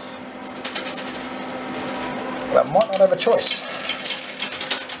 But I might not have a choice.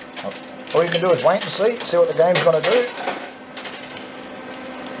 All you can do is wait and see what the game's going to do.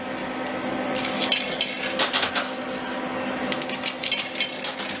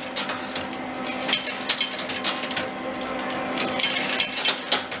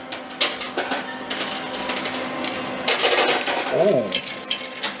 Ooh.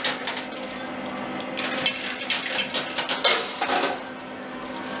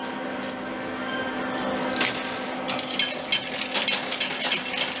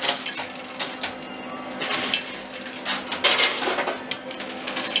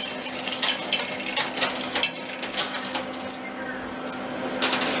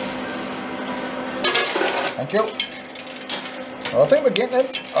 Thank you. Well, I think we're getting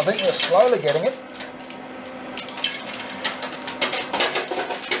it. I think we're slowly getting it.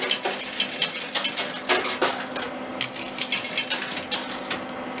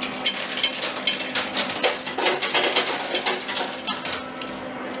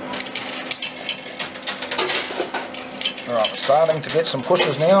 Alright, we're starting to get some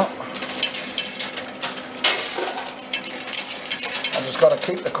pushes now. I've just got to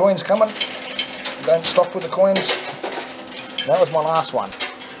keep the coins coming. Don't stop with the coins. That was my last one.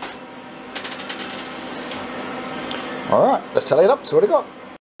 Alright, let's tally it up, see what I got.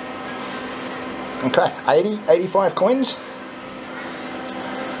 Okay, 85 coins.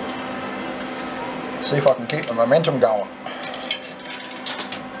 See if I can keep the momentum going.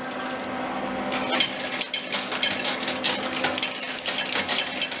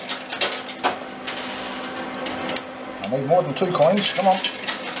 I need more than 2 coins, come on.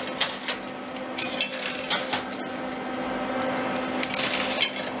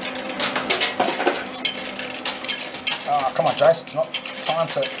 Oh, come on, Jace, it's not time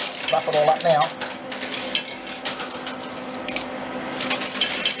to stuff it all up now.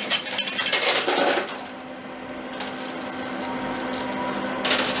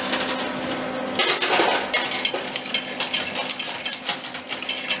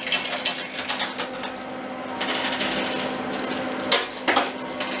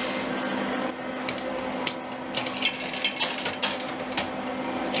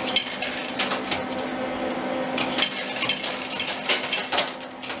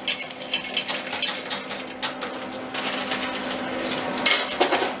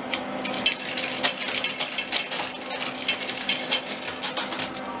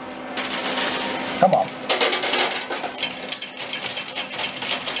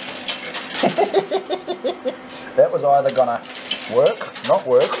 That was either gonna work, not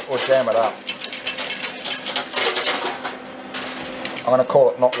work, or jam it up. I'm gonna call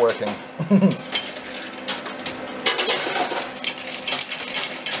it not working.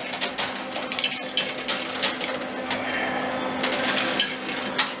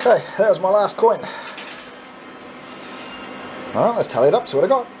 Okay, that was my last coin. Alright, let's tally it up, see what I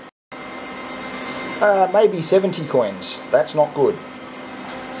got. Maybe 70 coins. That's not good.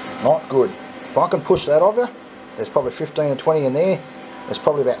 Not good. If I can push that over, there's probably 15 or 20 in there. There's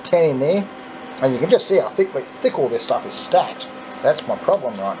probably about 10 in there. And you can just see how thick all this stuff is stacked. That's my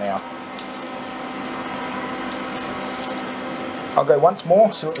problem right now. I'll go once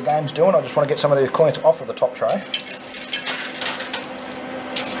more, see what the game's doing. I just want to get some of these coins off of the top tray.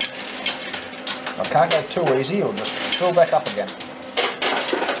 I can't go too easy, it'll just fill back up again.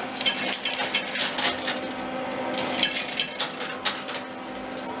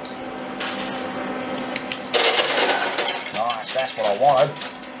 Nice, that's what I wanted.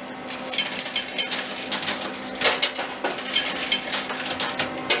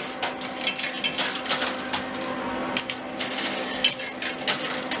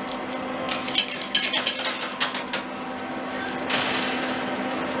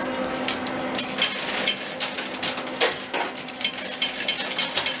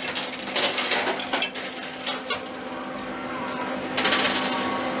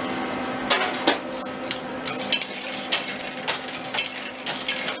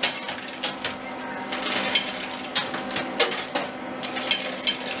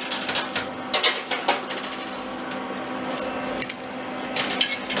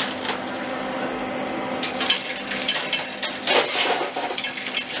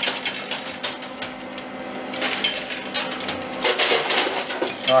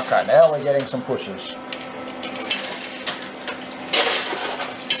 Okay, now we're getting some pushes.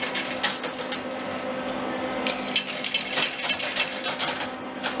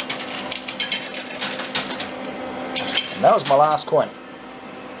 And that was my last coin.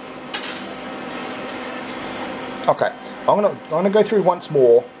 Okay, I'm gonna go through once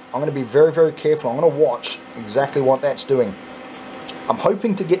more. I'm gonna be very, very careful. I'm gonna watch exactly what that's doing. I'm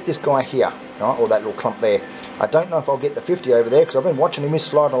hoping to get this guy here, right, or that little clump there. I don't know if I'll get the 50 over there because I've been watching him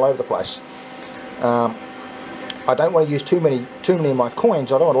sliding all over the place. I don't want to use too many of my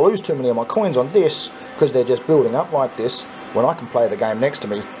coins. I don't want to lose too many of my coins on this because they're just building up like this when I can play the game next to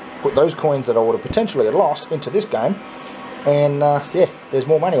me, put those coins that I would have potentially lost into this game, and yeah, there's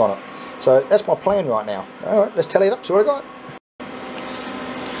more money on it. So that's my plan right now. Alright, let's tally it up, see what I got.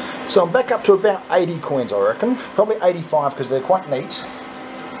 So I'm back up to about 80 coins, I reckon. Probably 85 because they're quite neat.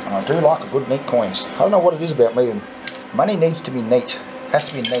 And I do like a good neat coins. I don't know what it is about me. Money needs to be neat. It has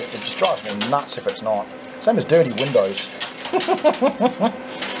to be neat. It just drives me nuts if it's not. Same as dirty windows.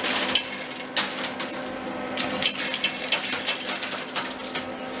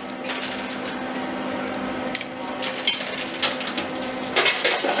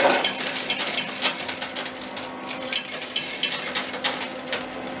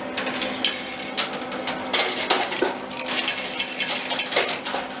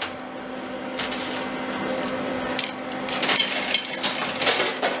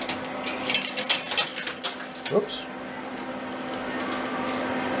 Oops.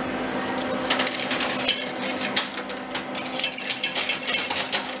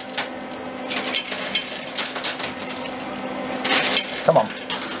 Come on.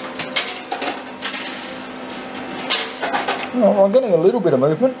 Well, I'm getting a little bit of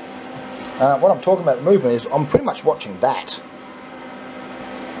movement. What I'm talking about the movement is I'm pretty much watching that.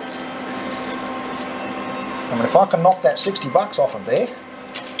 I mean, if I can knock that 60 bucks off of there,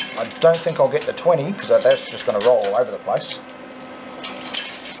 I don't think I'll get the 20 because that's just going to roll all over the place.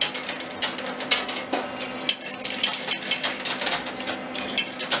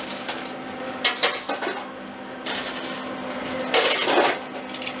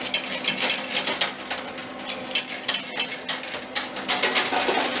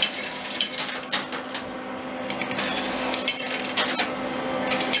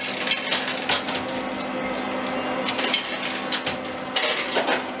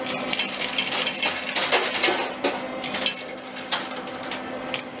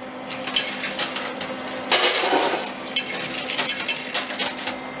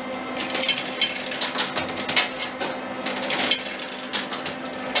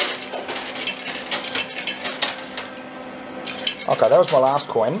 Okay, that was my last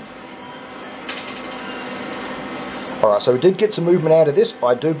coin. Alright, so we did get some movement out of this.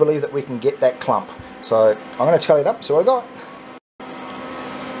 I do believe that we can get that clump. So I'm going to tally it up, see what I got.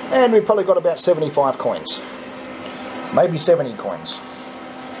 And we've probably got about 75 coins. Maybe 70 coins.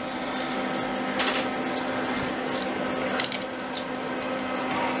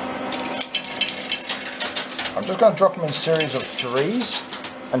 I'm just going to drop them in series of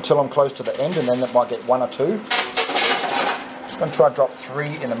 3s until I'm close to the end, and then that might get 1 or 2. Just going to try to drop 3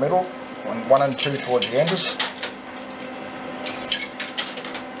 in the middle, and 1 and 2 towards the enders.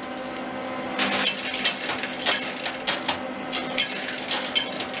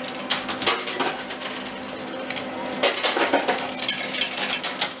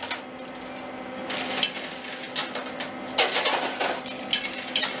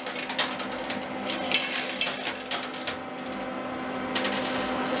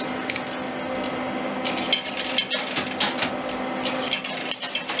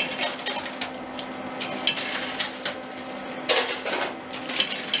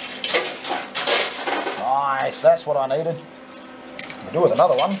 Nice, that's what I needed. I'll do with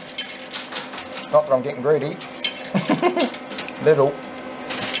another one. Not that I'm getting greedy. Little.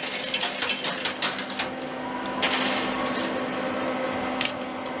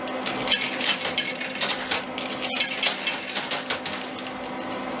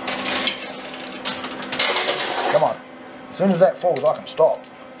 Come on. As soon as that falls, I can stop.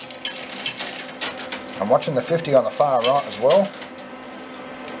 I'm watching the 50 on the far right as well.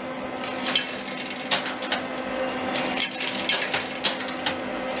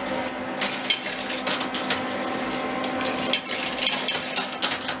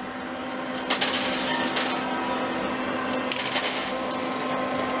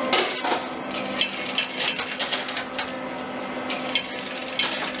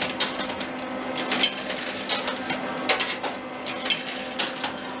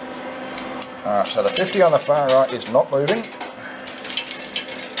 So the 50 on the far right is not moving.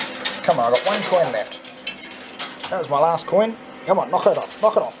 Come on, I've got 1 coin left. That was my last coin. Come on, knock it off,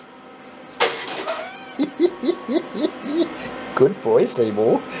 knock it off. Good boy,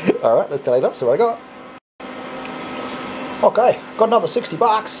 Seymour. Alright, let's tally it up, see what I got. Okay, got another 60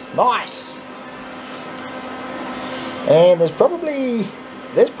 bucks. Nice. And there's probably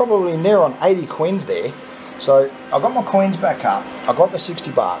near on 80 coins there. So I got my coins back up. I got the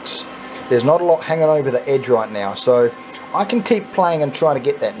 60 bucks. There's not a lot hanging over the edge right now, so I can keep playing and try to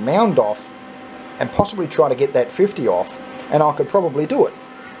get that mound off and possibly try to get that 50 off, and I could probably do it.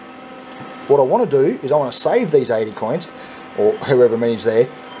 What I want to do is I want to save these 80 coins, or whoever many's there,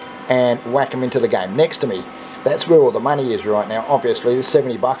 and whack them into the game next to me. That's where all the money is right now. Obviously, there's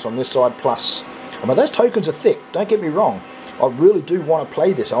 70 bucks on this side plus, I mean, those tokens are thick, don't get me wrong. I really do want to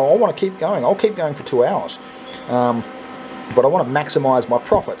play this. I want to keep going. I'll keep going for 2 hours. But I want to maximise my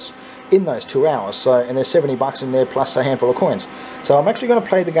profits in those 2 hours. So, and there's 70 bucks in there plus a handful of coins. So I'm actually going to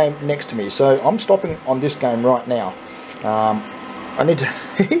play the game next to me. So I'm stopping on this game right now. I need to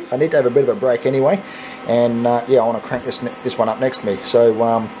I need to have a bit of a break anyway. And yeah, I want to crank this one up next to me.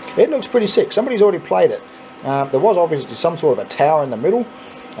 So it looks pretty sick. Somebody's already played it. There was obviously some sort of a tower in the middle.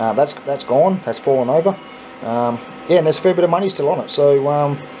 That's gone. That's fallen over. Yeah, and there's a fair bit of money still on it.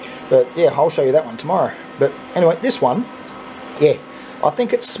 So, but yeah, I'll show you that one tomorrow. But anyway, this one, yeah, I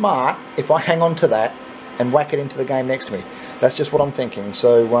think it's smart if I hang on to that and whack it into the game next to me. That's just what I'm thinking.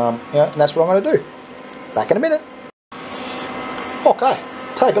 So, yeah, and that's what I'm going to do. Back in a minute. Okay,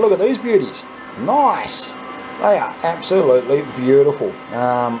 take a look at these beauties. Nice. They are absolutely beautiful.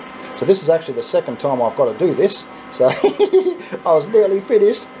 So this is actually the second time I've got to do this. So I was nearly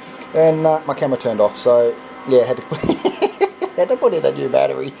finished and my camera turned off. So yeah, had to put in a new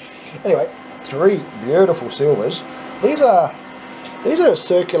battery. Anyway, 3 beautiful silvers. These are a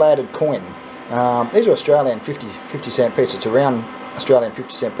circulated coin. These are Australian 50 cent piece. It's around Australian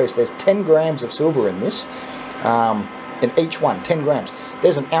 50 cent piece. There's 10 grams of silver in this. In each one, 10 grams.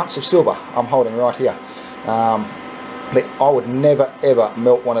 There's an ounce of silver I'm holding right here. But I would never ever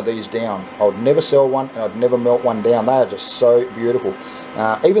melt one of these down. I would never sell one, and I'd never melt one down. They are just so beautiful.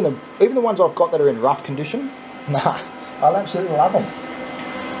 Even the ones I've got that are in rough condition, nah, I'll absolutely love them.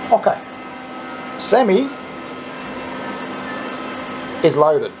 Okay, Sammy is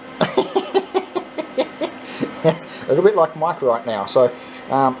loaded. A little bit like Mike right now. So,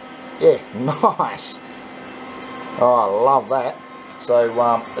 yeah, nice. Oh, I love that. So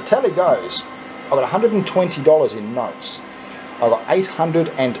the tally goes, I've got $120 in notes. I've got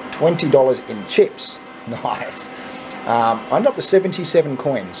 $820 in chips. Nice. I ended up with 77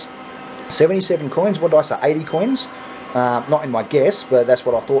 coins. 77 coins, what did I say, 80 coins? Not in my guess, but that's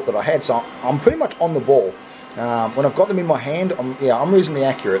what I thought that I had. So I'm pretty much on the ball. When I've got them in my hand, I'm reasonably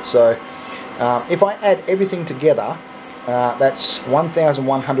accurate. So if I add everything together, that's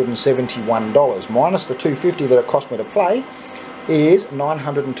 $1,171 minus the $250 that it cost me to play is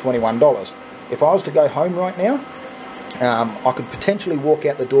 $921. If I was to go home right now, I could potentially walk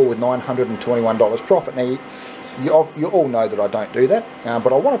out the door with $921 profit. Now you all know that I don't do that,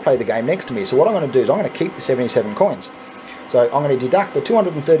 but I want to play the game next to me. So what I'm going to do is I'm going to keep the 77 coins. So I'm going to deduct the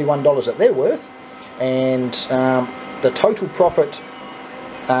 $231 that they're worth, and the total profit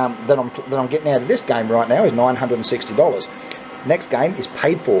that I'm getting out of this game right now is $960. Next game is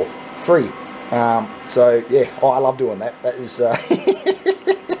paid for, free. So yeah, I love doing that. That is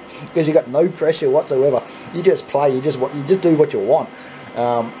because you got no pressure whatsoever. You just play. You just do what you want.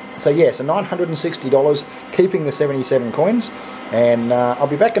 So yeah, so $960, keeping the 77 coins, and I'll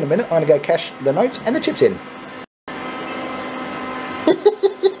be back in a minute. I'm going to go cash the notes and the chips in.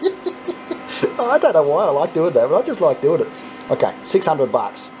 I don't know why I like doing that, but I just like doing it. Okay, 600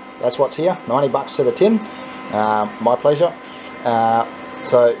 bucks. That's what's here. 90 bucks to the tin. My pleasure.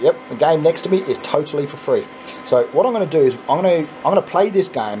 So yep, the game next to me is totally for free. So what I'm going to do is I'm going to play this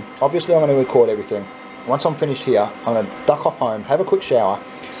game. Obviously, I'm going to record everything. Once I'm finished here, I'm going to duck off home, have a quick shower.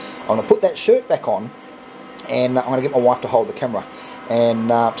 I'm going to put that shirt back on, and I'm going to get my wife to hold the camera. And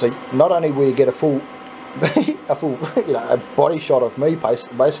so not only will you get a full a body shot of me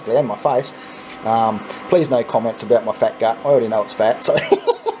basically, and my face. Please no comments about my fat gut. I already know it's fat, so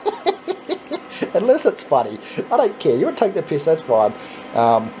unless it's funny, I don't care. You want to take the piss, that's fine.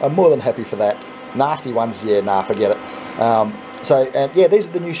 I'm more than happy for that. Nasty ones, yeah, nah, forget it. So yeah, these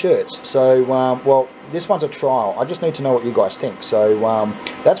are the new shirts. So well, this one's a trial. I just need to know what you guys think. So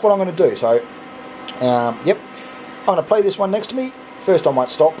that's what I'm going to do. So yep, I'm going to play this one next to me. First I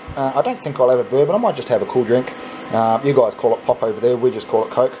might stop. I don't think I'll have a bourbon. I might just have a cool drink. You guys call it pop over there. We just call it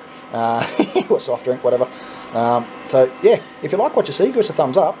Coke. Or soft drink, whatever. So yeah, if you like what you see, give us a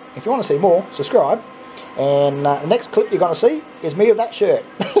thumbs up. If you want to see more, subscribe. And the next clip you're going to see is me with that shirt.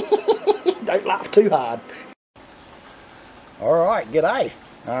 Don't laugh too hard. Alright, g'day.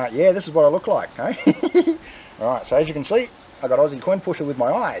 Yeah, this is what I look like. Eh? Alright, so as you can see, I got Aussie coin pusher with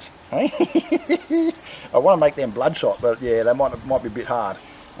my eyes. Eh? I want to make them bloodshot, but yeah, they might be a bit hard.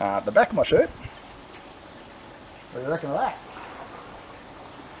 The back of my shirt. What do you reckon of that?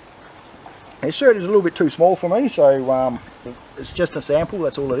 This shirt is a little bit too small for me, so it's just a sample.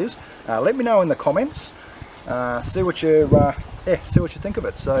 That's all it is. Let me know in the comments. See what you think of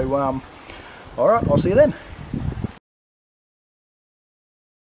it. So, all right, I'll see you then.